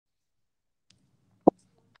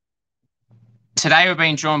today we're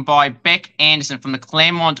being joined by Bec Anderson from the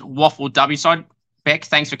Claremont WAFLW side. Bec,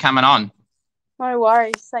 thanks for coming on. No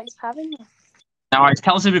worries. Thanks for having me. No worries.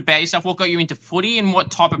 Tell us a bit about yourself. What got you into footy and what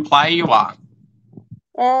type of player you are?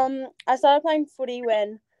 I started playing footy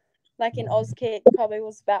when, like in Auskick, probably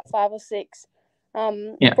was about 5 or 6.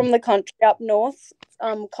 From the country up north,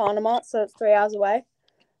 Claremont, so it's 3 hours away.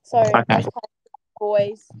 So I was playing with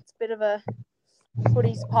boys. It's a bit of a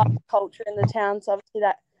footy's part of the culture in the town, so obviously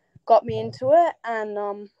that got me into it. And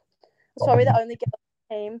I was probably the only girl on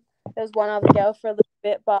the team. There was one other girl for a little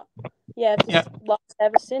bit, but just loved it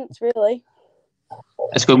ever since, really.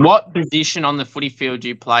 That's good. What position on the footy field do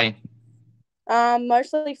you play?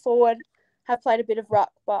 Mostly forward. Have played a bit of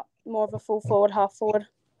ruck, but more of a full forward, half forward.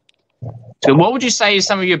 So what would you say is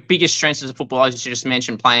some of your biggest strengths as a footballer, as you just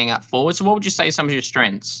mentioned, playing up forward? So what would you say are some of your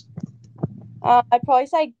strengths? I'd probably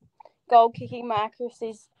say goal kicking, my accuracy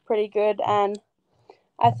is pretty good, and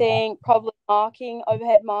I think probably marking,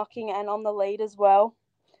 overhead marking, and on the lead as well.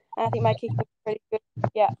 And I think my kicking is pretty good,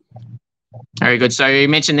 yeah. Very good. So you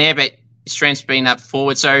mentioned there, but strengths being up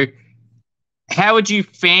forward. So how would you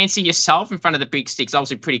fancy yourself in front of the big sticks?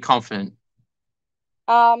 Obviously pretty confident.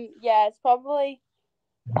 It's probably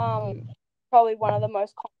one of the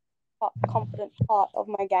most confident part of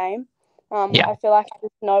my game. I feel like I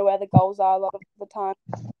just know where the goals are a lot of the time.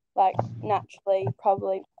 Like naturally,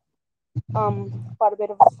 probably quite a bit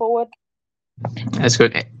of a forward. That's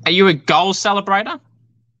good. Are you a goal celebrator?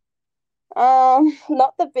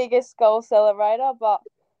 Not the biggest goal celebrator, but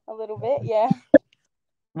a little bit, yeah.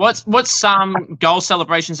 What's some goal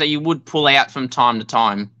celebrations that you would pull out from time to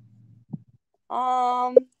time?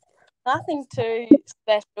 Nothing too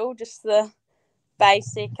special, just the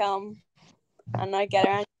basic, I know, get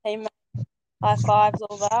around your teammates, high fives,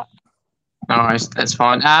 all that. Nice, that's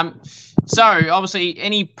fine. So obviously,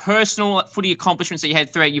 any personal footy accomplishments that you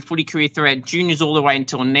had throughout your footy career, throughout juniors all the way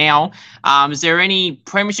until now? Is there any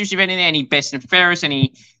premierships you've had in there? Any best and fairest?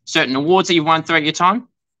 Any certain awards that you've won throughout your time?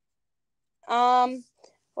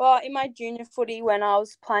 Well, in my junior footy, when I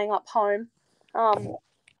was playing up home, I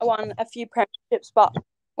won a few premierships, but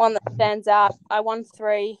one that stands out, I won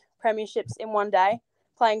 3 premierships in one day,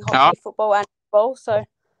 playing hockey, football, and football. So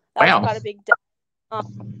that was quite a big day.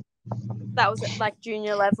 That was at like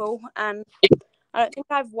junior level, and I don't think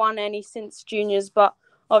I've won any since juniors. But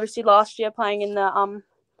obviously, last year playing in the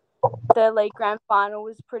league grand final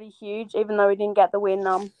was pretty huge, even though we didn't get the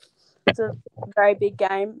win. It's a very big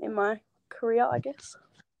game in my career, I guess.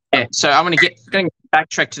 Yeah, so I'm going to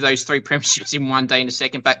backtrack to those 3 premierships in one day in a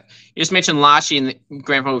second. But you just mentioned last year in the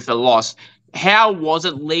grand final with the loss. How was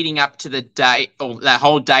it leading up to the day, or that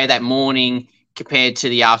whole day, that morning, compared to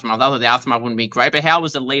the aftermath? Although the aftermath wouldn't be great, but how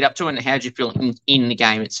was the lead up to it, and how did you feel in the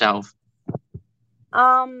game itself?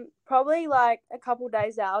 Probably like a couple of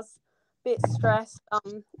days out, I was a bit stressed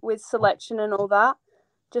with selection and all that,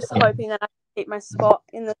 just hoping that I could keep my spot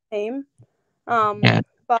in the team.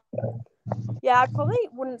 But I probably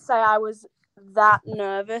wouldn't say I was that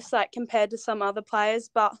nervous, like compared to some other players,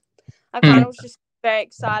 but I kind of was just very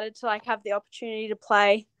excited to like have the opportunity to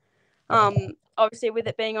play. Obviously with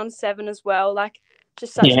it being on 7 as well, like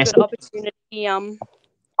just such a good opportunity. I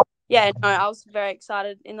was very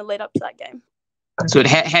excited in the lead up to that game. So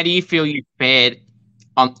how do you feel you fared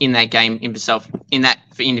in that game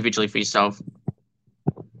individually for yourself?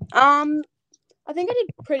 I think I did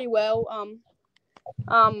pretty well.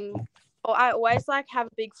 I always like have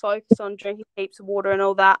a big focus on drinking heaps of water and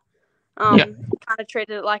all that. Kind of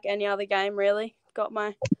treated it like any other game, really. Got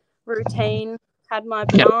my routine, had my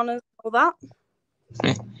bananas, all that.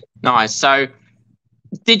 Nice. So,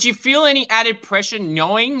 did you feel any added pressure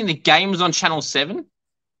knowing the game was on Channel 7?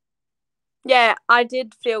 Yeah, I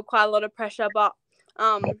did feel quite a lot of pressure, but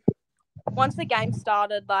once the game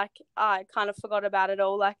started, like I kind of forgot about it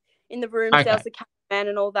all. Like in the rooms, there was the cameraman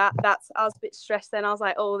and all that. I was a bit stressed then. I was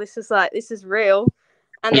like, oh, this is real.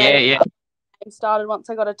 And then the game started. Once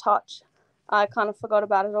I got a touch, I kind of forgot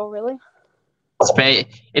about it all, really.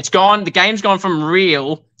 It's gone. The game's gone from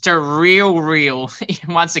real to real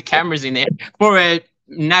once the camera's in there for a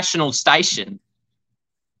national station.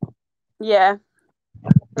 Yeah,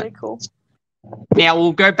 pretty cool. Now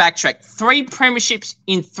we'll go backtrack. 3 premierships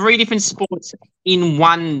in 3 different sports in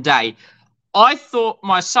one day. I thought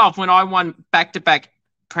myself when I won back-to-back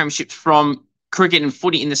premierships from cricket and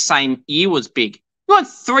footy in the same year was big. You won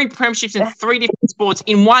 3 premierships in 3 different sports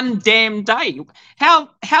in one damn day. How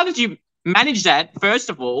did you manage that, first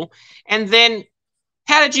of all? And then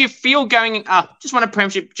how did you feel going, just won a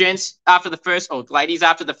premiership, gents, after the first, or ladies,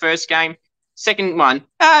 after the first game? Second one,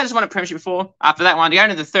 I just won a premiership before. After that one, going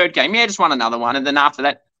to the third game, just won another one. And then after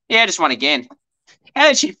that, just won again. How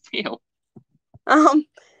did you feel?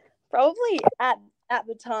 Probably at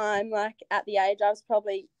the time, like at the age, I was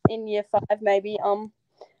probably in year 5, maybe. I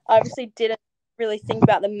obviously didn't really think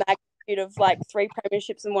about the magnitude of like 3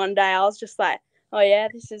 premierships in one day. I was just like, oh yeah,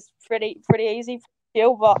 this is pretty easy,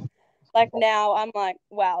 chill. But like now, I'm like,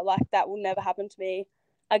 wow, like that will never happen to me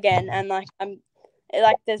again. And like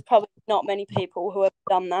there's probably not many people who have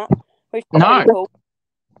done that, which is pretty cool.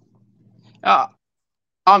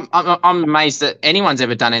 I'm amazed that anyone's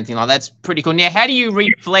ever done anything like that. That's pretty cool. Now, how do you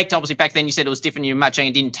reflect? Obviously, back then you said it was different. You were much and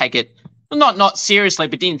you didn't take it not seriously,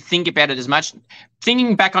 but didn't think about it as much.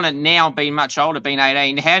 Thinking back on it now, being much older, being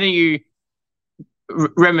 18, how do you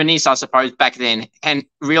reminisce, I suppose, back then and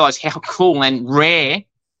realize how cool and rare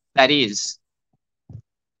that is?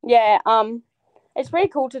 Yeah, it's pretty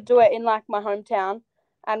cool to do it in like my hometown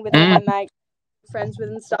and with all my mates, friends with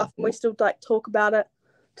and stuff. And we still like talk about it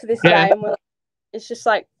to this day, and it's just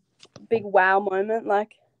like a big wow moment.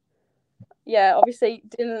 Like, yeah, obviously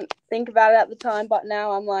didn't think about it at the time, but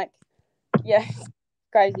now I'm like, yeah, it's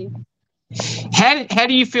crazy. How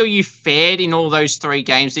do you feel you fared in all those 3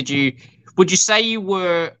 games? Would you say you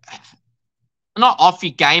were not off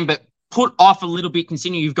your game, but put off a little bit,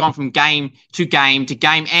 considering you've gone from game to game to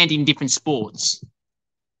game and in different sports?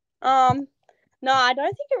 No, I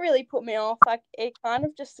don't think it really put me off. Like, it kind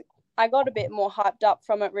of just, I got a bit more hyped up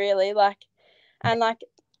from it, really. Like, and like,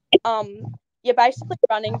 you're basically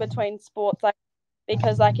running between sports, like,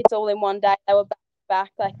 because like it's all in one day. They were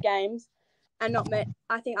back like games, and not me.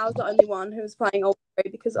 I think I was the only one who was playing all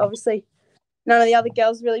 3 because obviously none of the other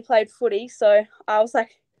girls really played footy. So I was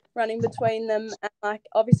like running between them, and like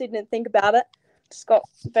obviously didn't think about it. Just got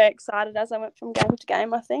very excited as I went from game to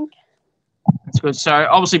game, I think. That's good. So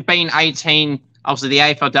obviously being 18, obviously the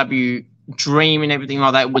AFLW dream and everything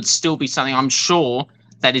like that would still be something, I'm sure,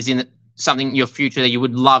 that is in something in your future that you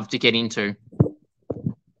would love to get into.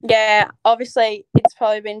 Yeah, obviously it's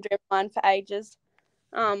probably been dream of mine for ages.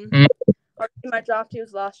 Obviously my draftee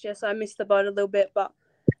was last year, so I missed the boat a little bit, but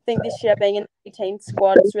I think this year being in the 18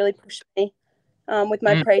 squad has really pushed me with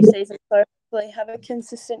my pre-season. So hopefully have a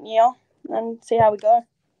consistent year and see how we go.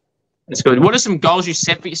 That's good. What are some goals you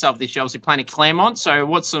set for yourself this year? Obviously playing at Claremont, so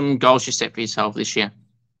what's some goals you set for yourself this year?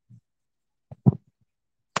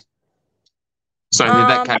 So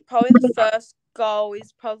probably the first goal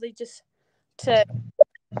is probably just to...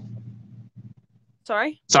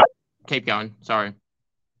 Sorry, keep going. Sorry.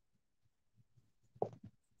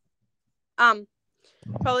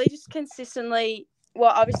 Probably just consistently.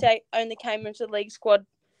 Well, obviously I only came into the league squad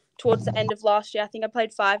towards the end of last year. I think I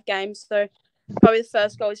played 5 games, so probably the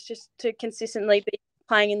first goal is just to consistently be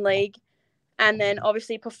playing in league, and then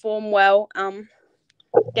obviously perform well,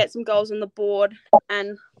 get some goals on the board,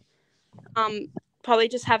 and probably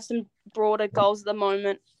just have some broader goals at the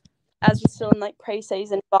moment as we're still in like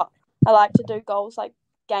pre-season. But I like to do goals like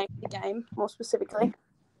game to game, more specifically.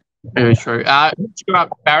 Very true. What did you grow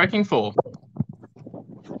up barracking for?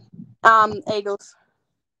 Eagles.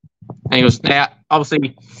 Now,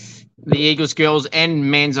 obviously, the Eagles girls and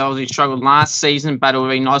men's obviously struggled last season, but it would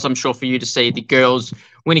be nice, I'm sure, for you to see the girls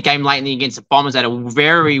win a game lately against the Bombers at a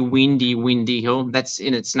very windy hill. That's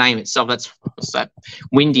in its name itself. That's so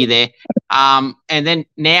windy there. And then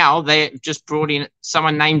now they just brought in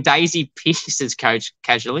someone named Daisy Pearce as coach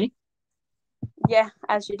casually. Yeah,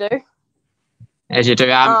 as you do. As you do.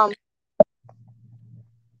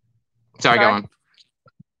 Sorry, go on.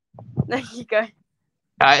 There you go.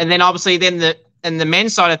 And then obviously the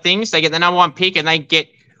men's side of things, they get the number 1 pick and they get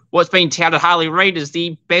what's been touted Harley Reid as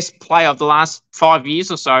the best player of the last 5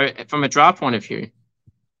 years or so from a draft point of view.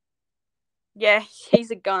 Yeah,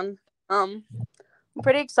 he's a gun. I'm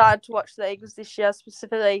pretty excited to watch the Eagles this year,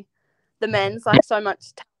 specifically the men's, like so much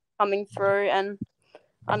coming through, and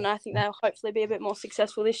I don't know, I think they'll hopefully be a bit more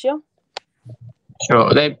successful this year.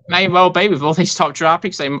 Sure, they may well be with all these top draft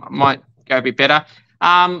picks. They might go a bit better.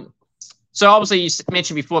 So obviously you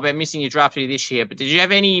mentioned before about missing your draftee this year, but did you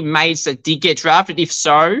have any mates that did get drafted? If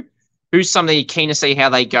so, who's somebody you're keen to see how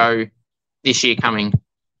they go this year coming?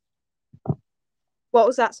 What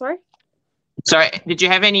was that, sorry? So did you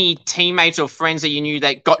have any teammates or friends that you knew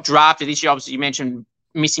that got drafted this year? Obviously you mentioned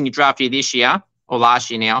missing your draftee this year or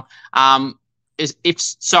last year now.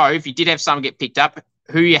 If you did have someone get picked up,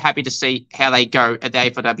 who are you happy to see how they go at the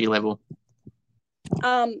AFLW level?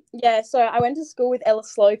 Yeah, so I went to school with Ella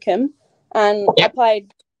Slocum, and I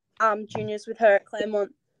played juniors with her at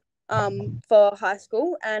Claremont for high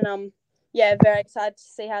school, and very excited to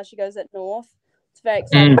see how she goes at North. It's very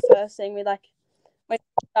exciting first seeing me, like, when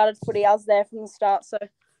I started footy, I was there from the start, so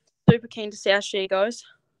super keen to see how she goes.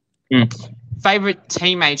 Favourite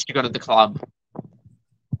teammates you got at the club?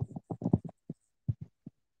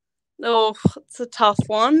 Oh, it's a tough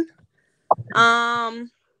one.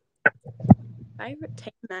 Favorite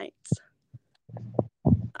teammates.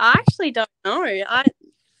 I actually don't know.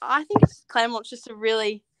 I think Claremont's just a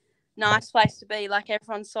really nice place to be. Like,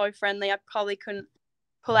 everyone's so friendly. I probably couldn't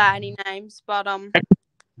pull out any names, but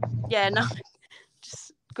yeah, no,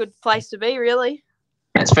 just good place to be, really.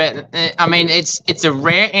 That's fair. I mean, it's a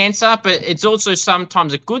rare answer, but it's also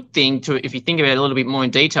sometimes a good thing to, if you think about it a little bit more in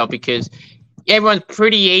detail, because everyone's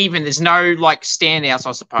pretty even. There's no like standouts,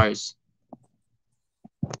 I suppose.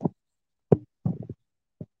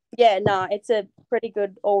 Yeah, no, it's a pretty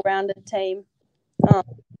good all-rounded team.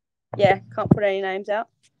 Yeah, can't put any names out.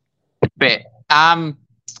 But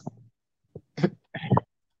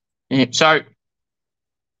so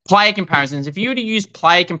player comparisons. If you were to use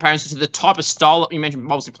player comparisons to the type of style that you mentioned,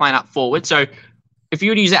 obviously playing up forward. So if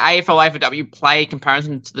you were to use the AFL, AFLW player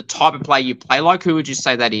comparison to the type of player you play like, who would you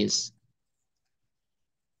say that is?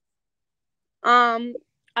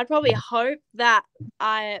 I'd probably hope that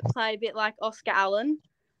I play a bit like Oscar Allen.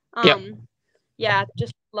 Yeah,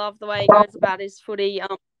 just love the way he goes about his footy.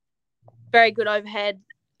 Very good overhead,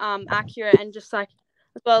 accurate, and just like,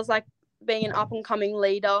 as well as like being an up and coming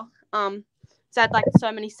leader. He's had like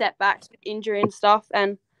so many setbacks with injury and stuff,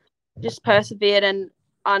 and just persevered. And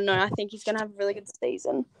I don't know, I think he's gonna have a really good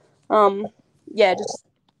season. Yeah, just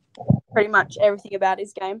pretty much everything about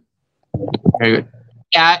his game. Very good.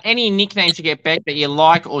 Any nicknames you get, Bec, that you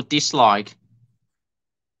like or dislike?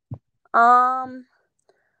 I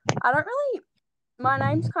don't really. My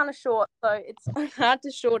name's kind of short, so it's hard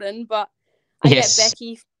to shorten. But I get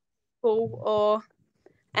Becky, Paul, or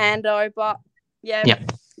Ando. But yeah,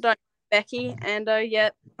 don't Becky, Ando. Yeah,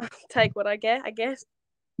 take what I get, I guess.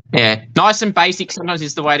 Yeah, nice and basic sometimes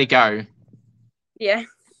is the way to go. Yeah.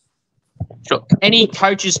 Sure. Any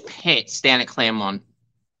coaches' pets down at Claremont?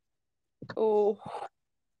 Oh,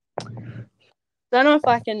 don't know if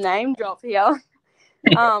I can name drop here.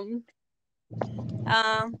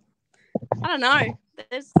 I don't know.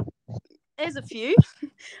 There's a few.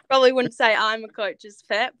 Probably wouldn't say I'm a coach's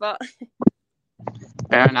pet, but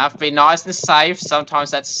fair enough. Be nice and safe.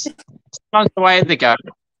 Sometimes that's the way to go.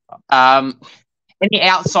 Any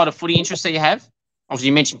outside of footy interests that you have? Obviously,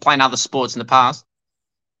 you mentioned playing other sports in the past.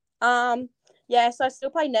 Yeah, so I still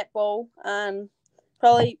play netball.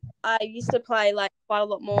 Probably I used to play like quite a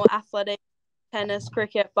lot more athletic, tennis,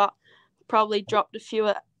 cricket, but probably dropped a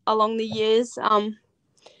few along the years.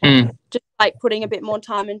 Just like putting a bit more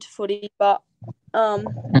time into footy, but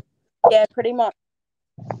yeah, pretty much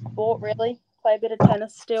sport really. Play a bit of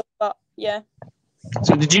tennis still, but yeah.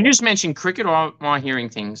 So did you just mention cricket, or am I hearing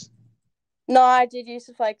things? No, I did used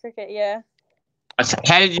to play cricket, yeah.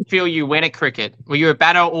 How did you feel you went at cricket? Were you a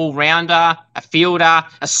batter, all-rounder, a fielder,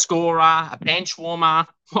 a scorer, a bench warmer?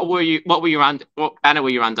 What were you under? What banner were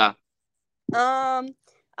you under?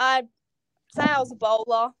 I'd say I was a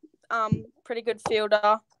bowler, pretty good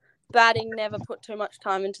fielder. Batting, never put too much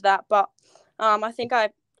time into that, but I think I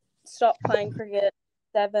stopped playing cricket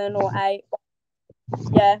at 7 or 8.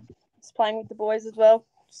 Yeah, just playing with the boys as well.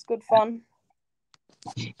 It's good fun.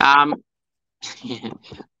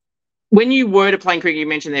 When you were to playing cricket, you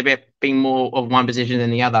mentioned there about being more of one position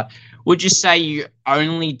than the other. Would you say you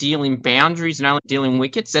only deal in boundaries and only deal in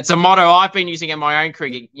wickets? That's a motto I've been using in my own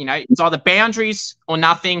cricket. You know, it's either boundaries or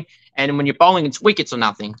nothing, and when you're bowling, it's wickets or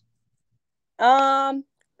nothing.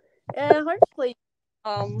 Yeah, hopefully,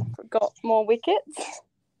 got more wickets.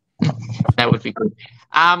 That would be good.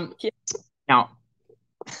 Now,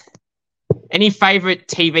 any favourite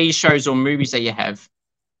TV shows or movies that you have?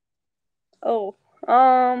 Oh,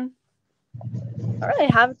 I don't really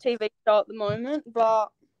have a TV show at the moment, but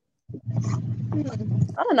I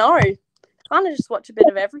don't know. Kind of just watch a bit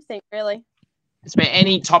of everything, really. Is there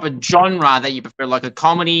any type of genre that you prefer, like a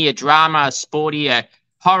comedy, a drama, a sporty, a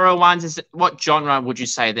horror ones? What genre would you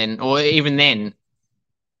say then, or even then?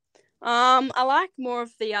 I like more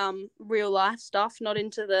of the real life stuff, not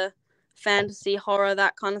into the fantasy, horror,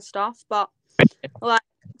 that kind of stuff. But I like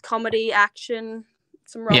comedy, action,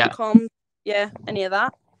 some rom-coms. Yeah, any of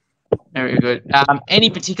that. Very good. Any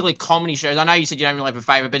particular comedy shows? I know you said you don't really have a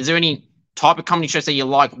favourite, but is there any type of comedy shows that you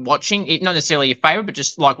like watching? Not necessarily your favourite, but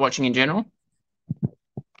just like watching in general?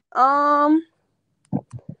 Probably,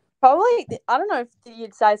 I don't know if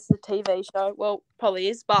you'd say it's a TV show. Well, probably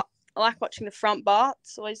is, but I like watching The Front Bar.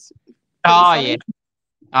 It's always funny.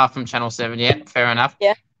 Yeah. From Channel 7, yeah, fair enough.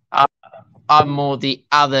 Yeah. I'm more the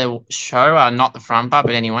other show, not The Front Bar,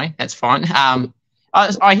 but anyway, that's fine.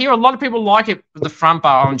 I hear a lot of people like it, The Front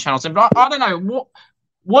Bar on Channel 7, but I don't know,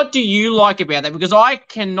 what do you like about that? Because I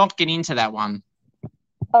cannot get into that one.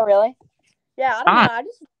 Oh, really? Yeah, I don't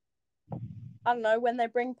know. I don't know, when they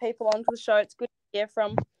bring people onto the show, it's good to hear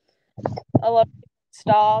from a lot of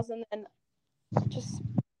stars, and then just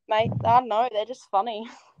I don't know, they're just funny.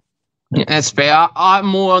 Yeah, that's fair. I'm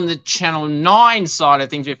more on the Channel 9 side of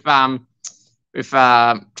things with TJ,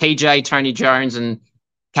 Tony Jones, and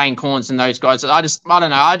Kane Corns and those guys. I don't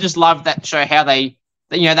know. I just love that show, how they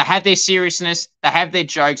have their seriousness, they have their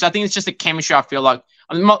jokes. I think it's just the chemistry. I feel like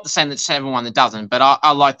I'm not saying that Channel 1 that doesn't, but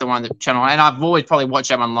I like the one that Channel 9, and I've always probably watched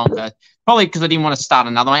that one longer, probably because I didn't want to start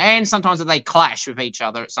another one, and sometimes they clash with each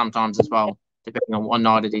other sometimes as well, depending on what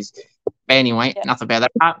night it is. But anyway, enough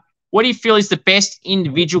about that. What do you feel is the best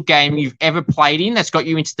individual game you've ever played in that's got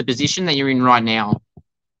you into the position that you're in right now?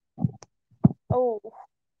 Oh,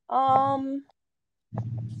 I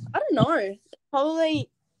don't know. Probably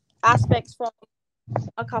aspects from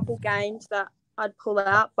a couple games that I'd pull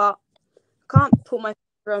out, but I can't put my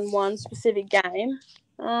finger on one specific game.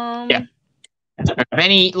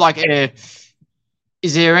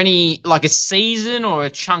 Is there any like a season or a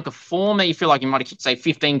chunk of form that you feel like you might have kicked, say,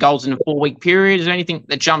 15 goals in a 4-week period? Is there anything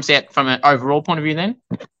that jumps out from an overall point of view then?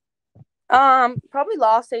 Probably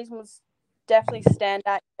last season was definitely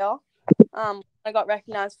standout year. I got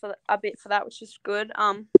recognised for a bit for that, which is good.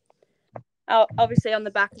 Obviously on the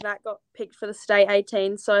back of that, got picked for the state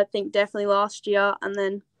 18, so I think definitely last year, and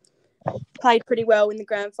then played pretty well in the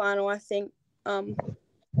grand final. I think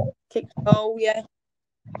kicked a goal, yeah.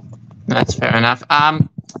 That's fair enough.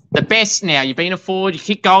 The best now, you've been a forward, you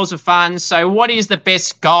kick goals for fun. So what is the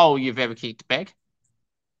best goal you've ever kicked, Bec?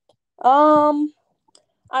 I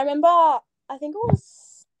remember, I think it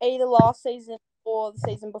was either last season or the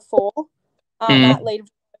season before, at Lead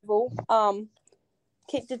Oval,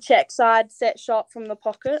 kicked a check side set shot from the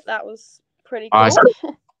pocket. That was pretty cool.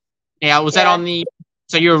 Now, was that on the...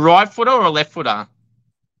 So you're a right footer or a left footer?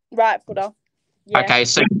 Right footer. Yeah. Okay,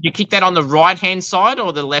 so you kick that on the right-hand side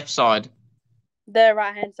or the left side? The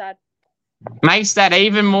right-hand side. Makes that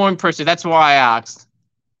even more impressive. That's why I asked.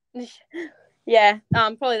 Yeah,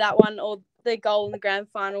 probably that one, or the goal in the grand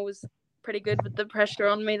final was pretty good with the pressure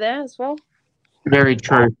on me there as well. Very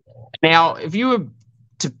true. Now, if you were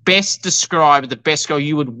to best describe the best goal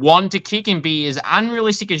you would want to kick and be as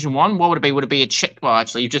unrealistic as you want, what would it be? Would it be a check? Well,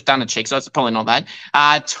 actually, you've just done a check, so it's probably not that.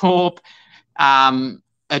 Torp,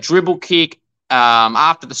 a dribble kick,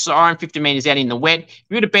 after the siren, 50 metres out in the wet. If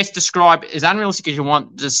you were to best describe as unrealistic as you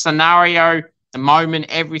want, the scenario, the moment,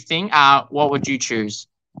 everything, what would you choose?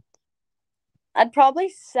 I'd probably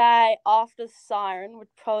say after the siren would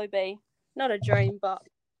probably be not a dream, but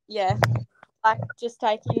yeah, like just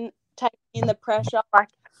taking in the pressure. Like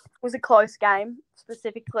it was a close game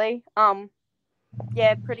specifically.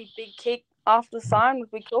 Yeah, pretty big kick after the siren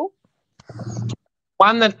would be cool.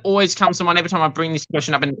 One that always comes to mind every time I bring this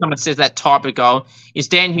question up and someone says that type of goal is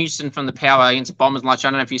Dan Houston from the Power against the Bombers lunch. I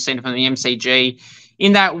don't know if you've seen it from the MCG.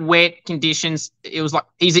 In that wet conditions, it was like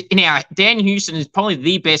Dan Houston is probably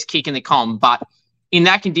the best kick in the comp, but in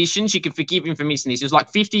that conditions, you can forgive him for missing this. It was like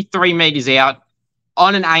 53 metres out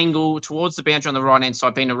on an angle towards the boundary on the right-hand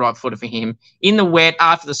side, being a right footer for him. In the wet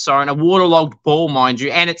after the siren, a waterlogged ball, mind you,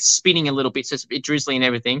 and it's spinning a little bit, so it's a bit drizzly and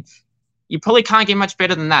everything. You probably can't get much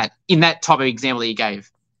better than that in that type of example that you gave.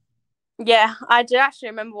 Yeah, I do actually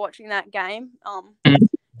remember watching that game.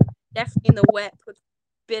 Definitely in the wet, with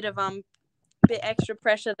a bit extra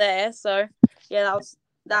pressure there. So yeah,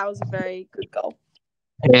 that was a very good goal.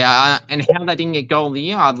 Yeah, and how they didn't get goal of the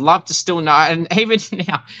year, I'd love to still know. And even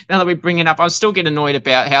now that we bring it up, I still get annoyed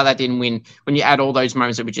about how they didn't win when you add all those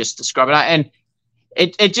moments that we just described. And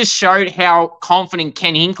it just showed how confident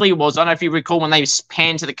Ken Hinkley was. I don't know if you recall when they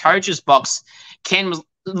panned to the coach's box, Ken was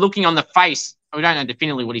looking on the face. We don't know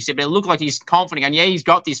definitively what he said, but it looked like he's confident. And yeah, he's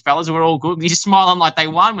got these fellas. We're all good. He's smiling like they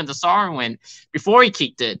won when the siren went before he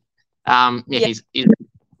kicked it. He's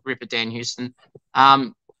Ripper Dan Houston.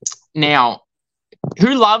 Now,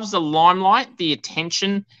 who loves the limelight, the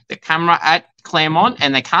attention, the camera at Claremont,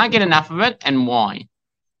 and they can't get enough of it, and why?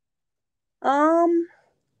 I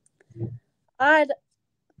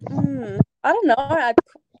don't know.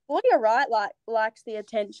 Well, you're right. Likes the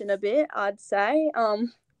attention a bit, I'd say.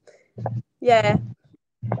 Yeah.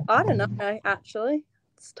 I don't know. Actually,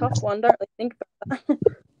 it's a tough one. Don't really think about that.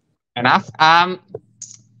 Enough.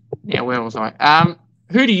 Yeah. Where was I?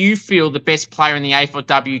 Who do you feel the best player in the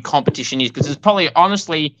AFLW competition is? Because it's probably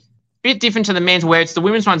honestly a bit different to the men's, where it's the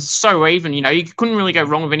women's one's so even. You know, you couldn't really go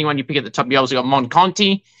wrong with anyone you pick at the top. You obviously got Mon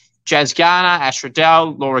Conti, Jazz Garner, Ash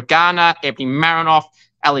Riddell, Laura Garner, Ebony Marinoff,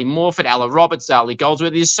 Ali Morford, Ella Roberts, Ali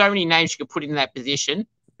Goldsworthy. There's so many names you could put in that position.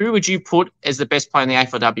 Who would you put as the best player in the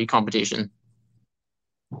AFLW competition?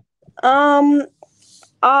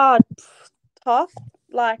 Tough.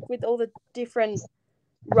 Like with all the different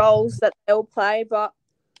roles that they'll play, but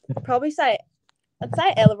I'd say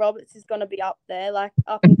Ella Roberts is going to be up there, like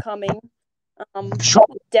up and coming. Sure.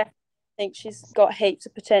 Definitely think she's got heaps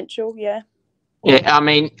of potential. Yeah. Yeah, I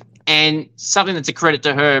mean, and something that's a credit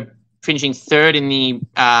to her finishing third in the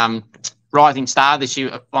Rising Star this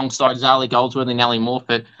year alongside Zali Goldsworthy and Ali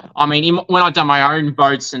Morfitt. I mean, when I've done my own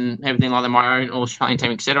votes and everything like that, my own Australian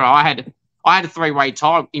team, etc., I had a three-way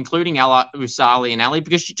tie, including Ella with Zali and Ali,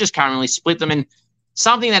 because she just can't really split them. And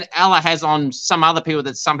something that Ella has on some other people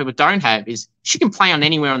that some people don't have is she can play on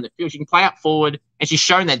anywhere on the field. She can play up forward, and she's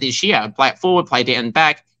shown that this year. Play up forward, play down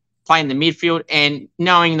back, play in the midfield, and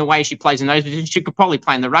knowing the way she plays in those positions, she could probably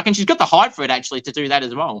play in the ruck, and she's got the height for it, actually, to do that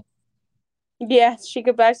as well. Yeah, she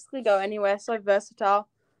could basically go anywhere. So versatile.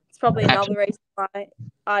 It's probably another reason why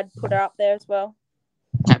I'd put her up there as well.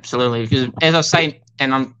 Absolutely, because as I say,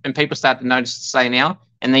 and people start to notice to say now,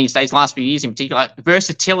 and these days, last few years in particular,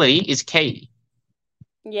 versatility is key.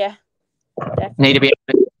 Yeah, definitely. Need to be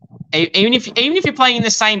even if you're playing in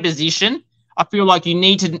the same position, I feel like you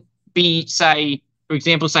need to be, say, for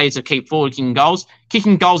example, say it's a keep forward kicking goals.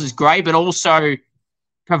 Kicking goals is great, but also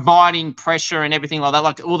providing pressure and everything like that,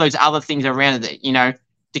 like all those other things around it,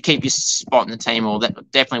 to keep your spot in the team, or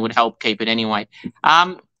that definitely would help keep it anyway.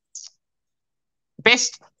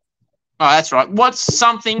 Best. Oh, that's right. What's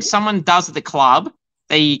something someone does at the club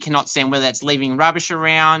that you cannot stand, whether that's leaving rubbish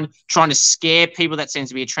around, trying to scare people? That seems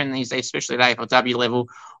to be a trend these days, especially at AFLW level,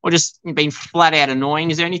 or just being flat out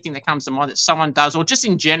annoying. Is there anything that comes to mind that someone does, or just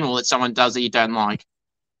in general that someone does that you don't like?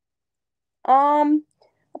 I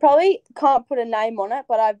probably can't put a name on it,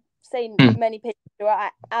 but I've seen many people do it.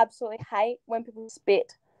 I absolutely hate when people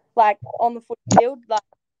spit, like on the footy field. Like,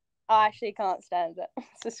 I actually can't stand it.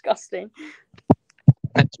 It's disgusting.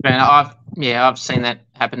 That's fair. I've seen that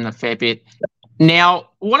happen a fair bit. Now,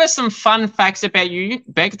 what are some fun facts about you,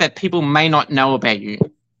 Bec, that people may not know about you?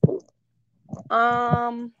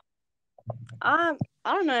 I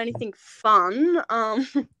don't know anything fun.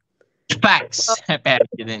 Facts about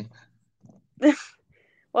you then.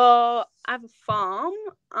 Well, I have a farm.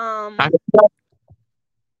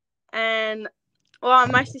 And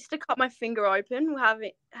my sister cut my finger open.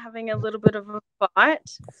 We're having a little bit of a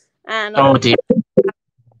fight, and dear.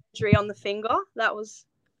 Injury on the finger. That was,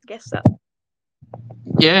 I guess that.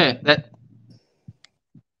 Yeah, that's.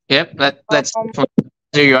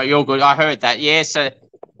 You're good. I heard that. Yeah, so a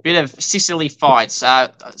bit of Sicily fights.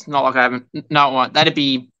 It's not like I haven't. No,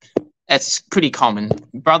 that's pretty common.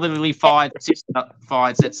 Brotherly fights, sister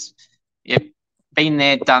fights. It's been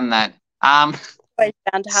there, done that. Always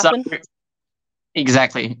bound to happen. So,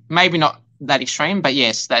 exactly. Maybe not that extreme, but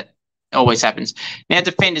yes, that always happens. Now,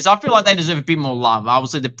 defenders, I feel like they deserve a bit more love.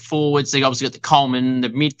 Obviously, the forwards, they obviously got the Coleman, the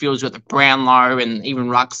midfielders got the Brownlow, and even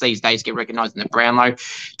rucks these days get recognised in the Brownlow.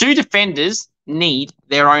 Do defenders need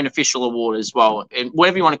their own official award as well? And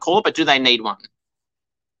whatever you want to call it, but do they need one?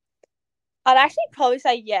 I'd actually probably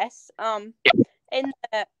say yes. In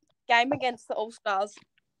the game against the All Stars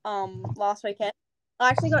last weekend, I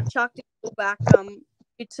actually got chucked in fullback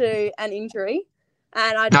due to an injury,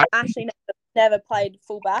 and I actually never played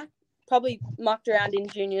fullback. Probably mucked around in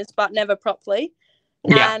juniors, but never properly.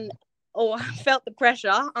 Yeah. And I felt the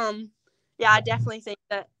pressure. I definitely think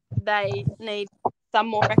that they need some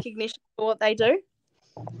more recognition for what they do.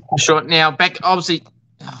 Sure. Now, Bec, obviously,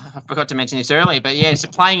 I forgot to mention this earlier, but yeah, so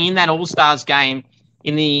playing in that All-Stars game,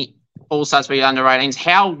 in the All-Stars for your under-18s,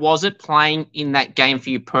 how was it playing in that game for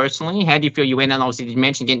you personally? How do you feel you went? And obviously, you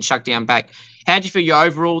mentioned getting shut down back. How do you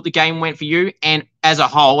feel the game went for you? And as a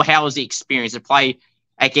whole, how was the experience to play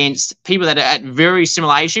against people that are at very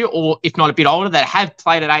similar age, or if not a bit older, that have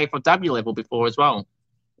played at AFLW level before as well?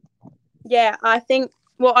 Yeah, I think,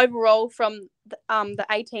 overall, from the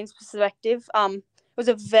 18s perspective, it was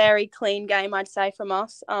a very clean game, I'd say, from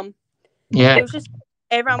us. It was just,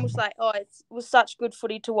 everyone was like, it was such good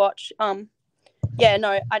footy to watch. I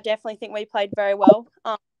definitely think we played very well.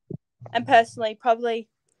 And personally, probably,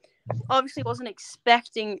 obviously wasn't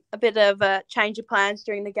expecting a bit of a change of plans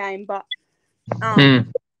during the game, but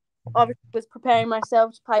obviously was preparing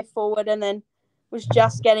myself to play forward, and then was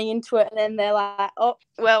just getting into it, and then they're like,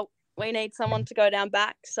 we need someone to go down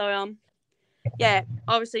back. So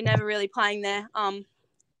obviously never really playing there. I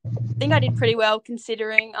think I did pretty well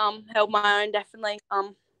considering. Held my own definitely.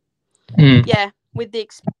 With the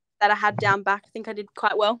experience that I had down back, I think I did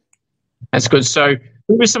quite well. That's good. So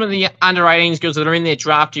who were some of the under-18s girls that are in their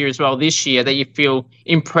draft year as well this year that you feel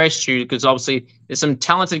impressed you? Because obviously there's some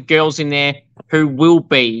talented girls in there who will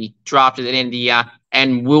be drafted at the end of the year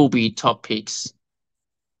and will be top picks.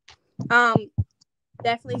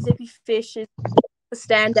 Definitely Zippy Fish is a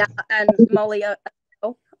standout, and Molly as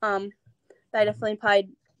well. they definitely played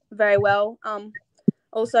very well.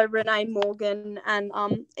 Also Renee Morgan and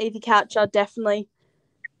Evie Coucher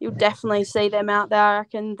you'll definitely see them out there. I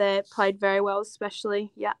reckon they played very well,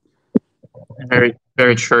 especially. Yeah. Very,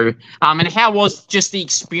 very true. And how was just the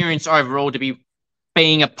experience overall to be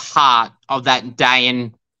being a part of that day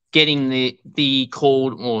and getting the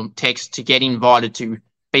call or text to get invited to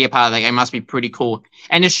be a part of that game? Must be pretty cool.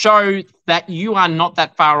 And to show that you are not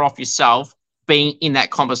that far off yourself being in that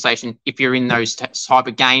conversation if you're in those type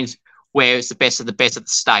of games where it's the best of the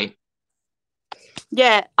state.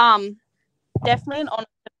 Yeah, definitely an honour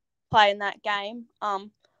to play in that game. It's a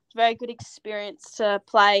very good experience to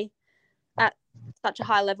play at such a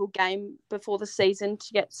high level game before the season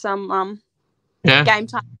to get some game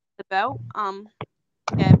time under the belt.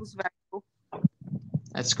 Yeah, it was very cool.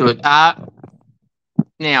 That's good.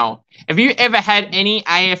 Now, have you ever had any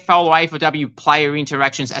AFL or AFLW player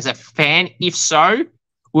interactions as a fan? If so,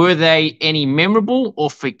 were they any memorable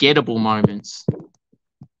or forgettable moments?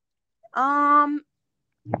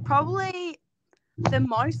 Probably the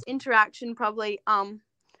most interaction. I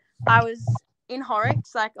was in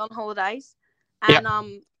Horrocks, like on holidays, and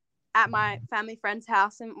at my family friend's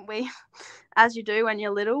house, and we, as you do when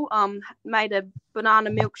you're little, made a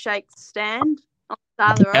banana milkshake stand on the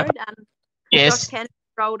side of the road, and Josh Kennedy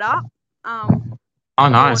rolled up. Oh,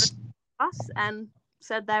 nice. Us and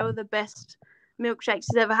said they were the best milkshakes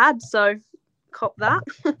he's ever had. So, cop that.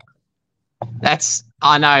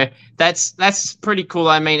 I know. That's pretty cool.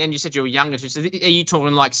 I mean, and you said you were younger. So are you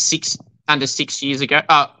talking like under 6 years ago?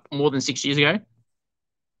 More than 6 years ago?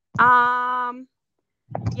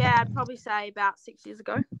 Yeah, I'd probably say about 6 years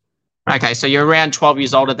ago. Okay, so you're around 12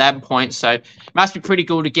 years old at that point. So it must be pretty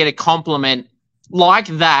cool to get a compliment like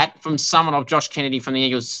that from someone of Josh Kennedy from the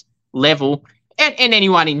Eagles level, and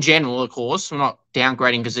anyone in general, of course. We're not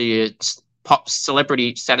downgrading because of your pop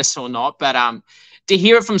celebrity status or not, but to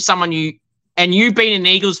hear it from someone you being an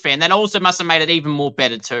Eagles fan, that also must have made it even more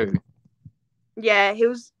better too. Yeah, he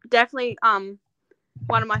was definitely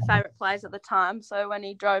one of my favourite players at the time. So when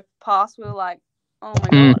he drove past, we were like, oh my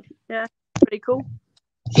God. Yeah, pretty cool.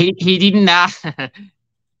 He didn't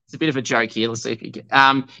it's a bit of a joke here. Let's see if he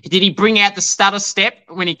can. Did he bring out the stutter step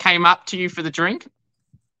when he came up to you for the drink?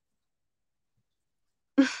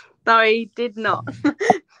 No, he did not.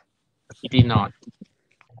 He did not.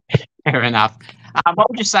 Fair enough. What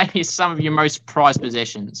would you say is some of your most prized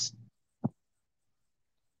possessions?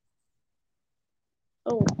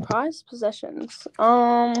 Oh, prized possessions.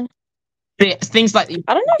 Things like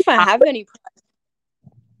I don't know if I have any.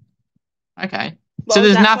 Okay. So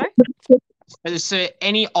there's nothing. Is there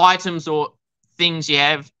any items or things you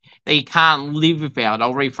have that you can't live without?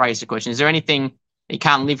 I'll rephrase the question. Is there anything you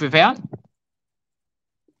can't live without?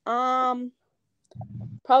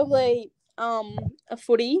 Probably a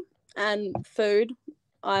footy and food.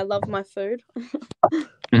 I love my food.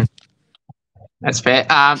 That's fair.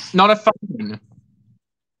 Not a phone.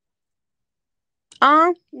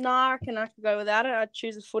 No, I reckon I could go without it. I'd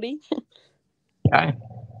choose a footy. Okay.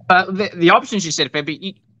 But the options you said, but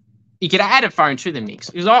you could add a phone to the mix.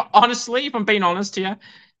 Because honestly, if I'm being honest here,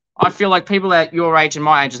 I feel like people at your age and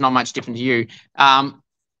my age is not much different to you.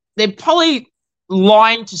 They're probably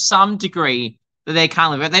lying to some degree that they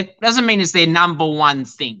can't live. That doesn't mean it's their number one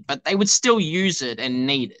thing, but they would still use it and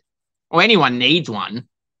need it. Or anyone needs one.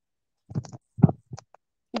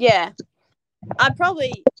 Yeah.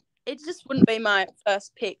 It just wouldn't be my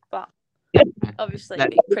first pick, but obviously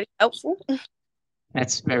it'd be pretty helpful.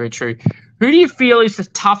 That's very true. Who do you feel is the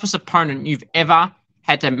toughest opponent you've ever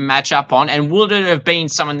had to match up on? And would it have been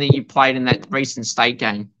someone that you played in that recent state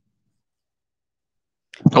game?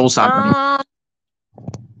 Also.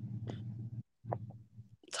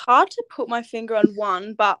 It's hard to put my finger on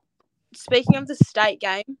one, but speaking of the state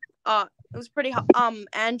game, it was pretty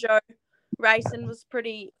Anjo Rayson was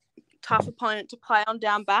pretty tough opponent to play on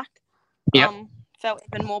down back. Yeah. Felt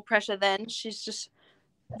even more pressure then. She's just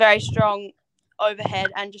very strong overhead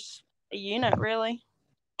and just a unit, really.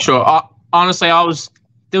 Sure. Honestly,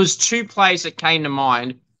 there was two plays that came to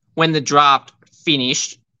mind when the draft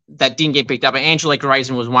finished that didn't get picked up. Angelique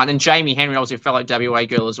Raisin was one, and Jamie Henry, obviously a fellow WA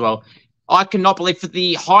girl as well. I cannot believe for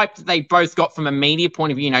the hype that they both got from a media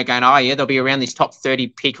point of view, going, oh, yeah, they'll be around this top 30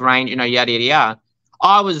 pick range, yada, yada, yada.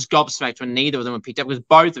 I was gobsmacked when neither of them were picked up because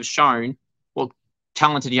both have shown what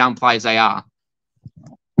talented young players they are.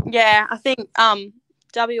 Yeah, I think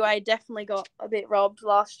WA definitely got a bit robbed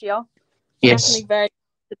last year. Yes. Definitely very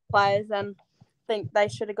good players, and I think they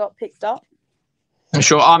should have got picked up.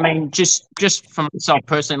 Sure. I mean, just for myself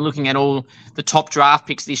personally, looking at all the top draft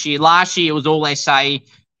picks this year, last year it was all SA,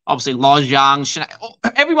 obviously Loz Young,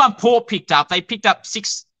 everyone Port picked up. They picked up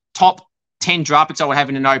 6 top 10 drafts that were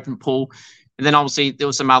having an open pool. And then obviously there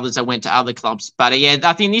were some others that went to other clubs. But yeah,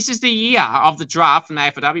 I think this is the year of the draft from the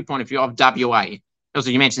AFLW point of view of WA. Also,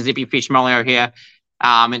 you mentioned Zippy Fish, Molly O'Hare,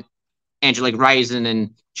 and Angelique Raisin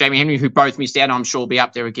and Jamie Henry, who both missed out. I'm sure will be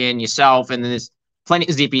up there again. Yourself, and then there's plenty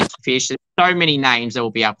of Zippy Fish. There's so many names that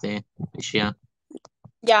will be up there this year.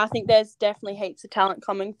 Yeah, I think there's definitely heaps of talent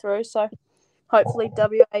coming through. So hopefully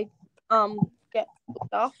WA get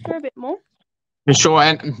looked after a bit more. For sure.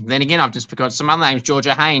 And then again, I've just forgot some other names.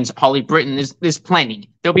 Georgia Haynes, Holly Britton. There's plenty.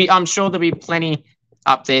 I'm sure there'll be plenty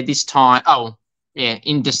up there this time. Oh, yeah,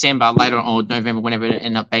 in December, later or November, whenever it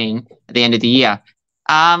end up being at the end of the year.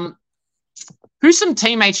 Who's some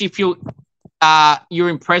teammates you feel you're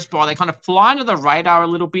impressed by? They kind of fly under the radar a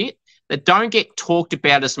little bit, that don't get talked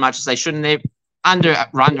about as much as they should, and they're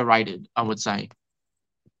underrated, I would say.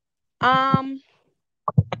 I'd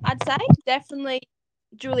say definitely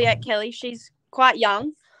Juliet Kelly. She's quite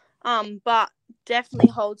young, but definitely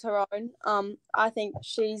holds her own. I think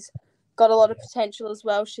she's got a lot of potential as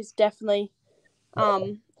well. She's definitely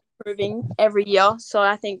improving every year. So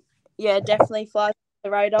I think, yeah, definitely flies under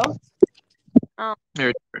the radar.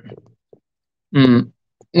 Very true.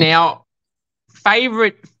 Now,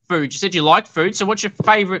 favourite food. You said you like food, so what's your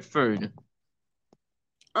favourite food?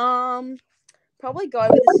 Probably go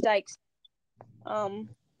with the steaks.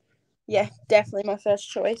 Yeah, definitely my first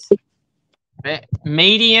choice.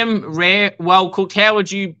 Medium, rare, well cooked. How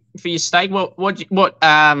would you for your steak? Which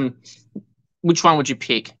one would you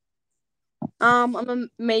pick? I'm a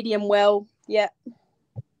medium well. Yeah.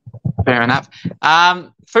 Fair enough.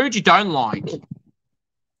 Food you don't like?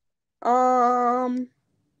 I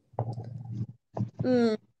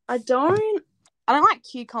don't like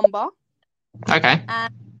cucumber. Okay.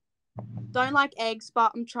 And don't like eggs,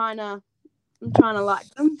 but I'm trying to like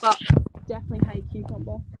them, but definitely hate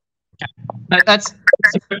cucumber. That's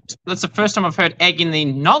the first time I've heard egg in the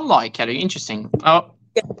not like category. Interesting. Oh,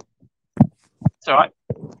 yeah. It's all right.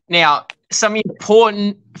 Now, some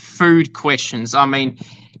important food questions. I mean,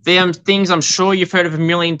 there are things I'm sure you've heard of a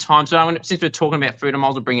million times, but since we're talking about food, I might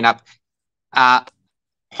as well bring it up.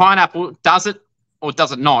 Pineapple, does it or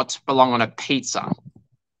does it not belong on a pizza?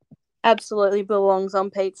 Absolutely belongs on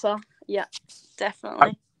pizza. Yeah,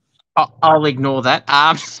 definitely. I'll ignore that.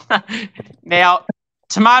 Now,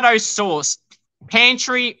 tomato sauce,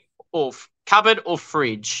 pantry or cupboard or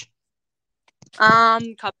fridge?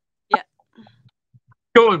 Cupboard. Yeah.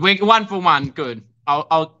 Good. We're 1 for 1. Good.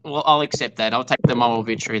 I'll accept that. I'll take the moral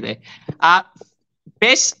victory there.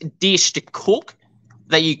 Best dish to cook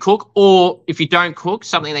that you cook, or if you don't cook,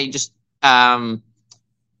 something that you just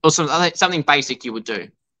or something basic you would do.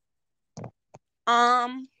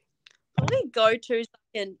 Probably go to like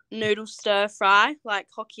a noodle stir fry, like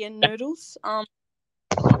Hokkien noodles.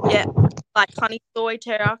 Yeah, like honey soy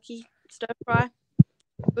teriyaki stir fry.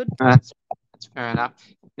 Good. That's fair enough.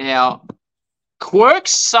 Now,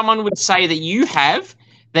 quirks someone would say that you have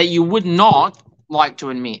that you would not like to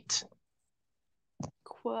admit.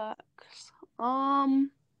 Quirks. I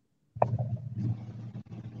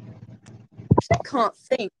can't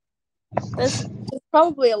think. There's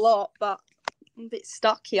probably a lot, but I'm a bit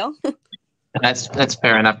stuck here. That's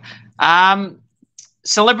fair enough.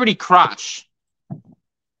 Celebrity crush.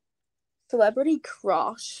 Celebrity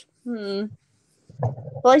crush. Well,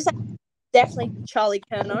 I say definitely Charlie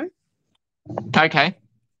Curnow. Okay,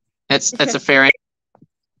 that's a fair answer.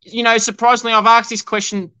 You know, surprisingly, I've asked this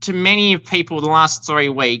question to many people the last 3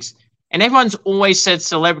 weeks, and everyone's always said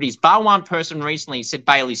celebrities, bar one person recently said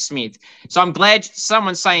Bailey Smith. So I'm glad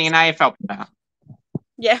someone's saying an AFL player.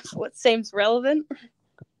 Yeah, what seems relevant.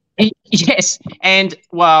 Yes, and,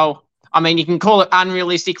 well, I mean, you can call it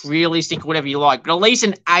unrealistic, realistic, whatever you like, but at least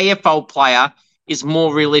an AFL player is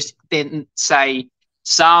more realistic than, say,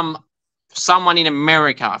 someone in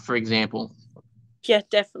America, for example. Yeah,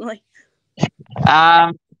 definitely.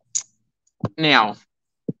 Now,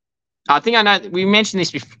 I think I know we mentioned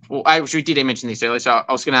this before. We did mention this earlier, so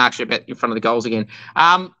I was going to ask you about in front of the goals again.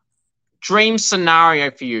 Dream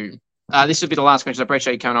scenario for you. This will be the last question. I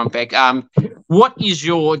appreciate you coming on, Bec. What is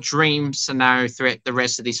your dream scenario throughout the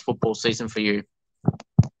rest of this football season for you?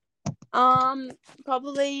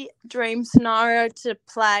 Probably dream scenario to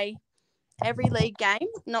play every league game,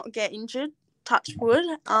 not get injured, touch wood,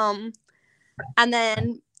 and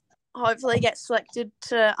then hopefully get selected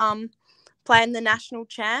to play in the national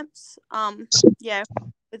champs. Yeah,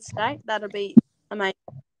 with state, that'll be amazing.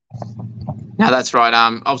 No, that's right.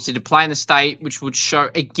 Obviously to play in the state, which would show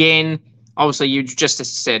again. Obviously, you just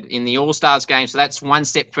said in the All Stars game, so that's one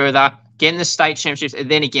step further. Getting the state championships, and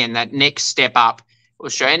then again that next step up will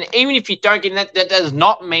show. And even if you don't get that does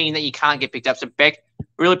not mean that you can't get picked up. So Bec,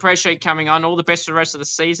 Really appreciate you coming on. All the best for the rest of the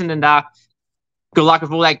season, and good luck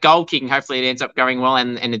with all that goal kicking. Hopefully it ends up going well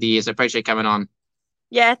and the end of the year. So appreciate you coming on.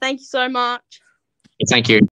 Yeah, thank you so much. Thank you.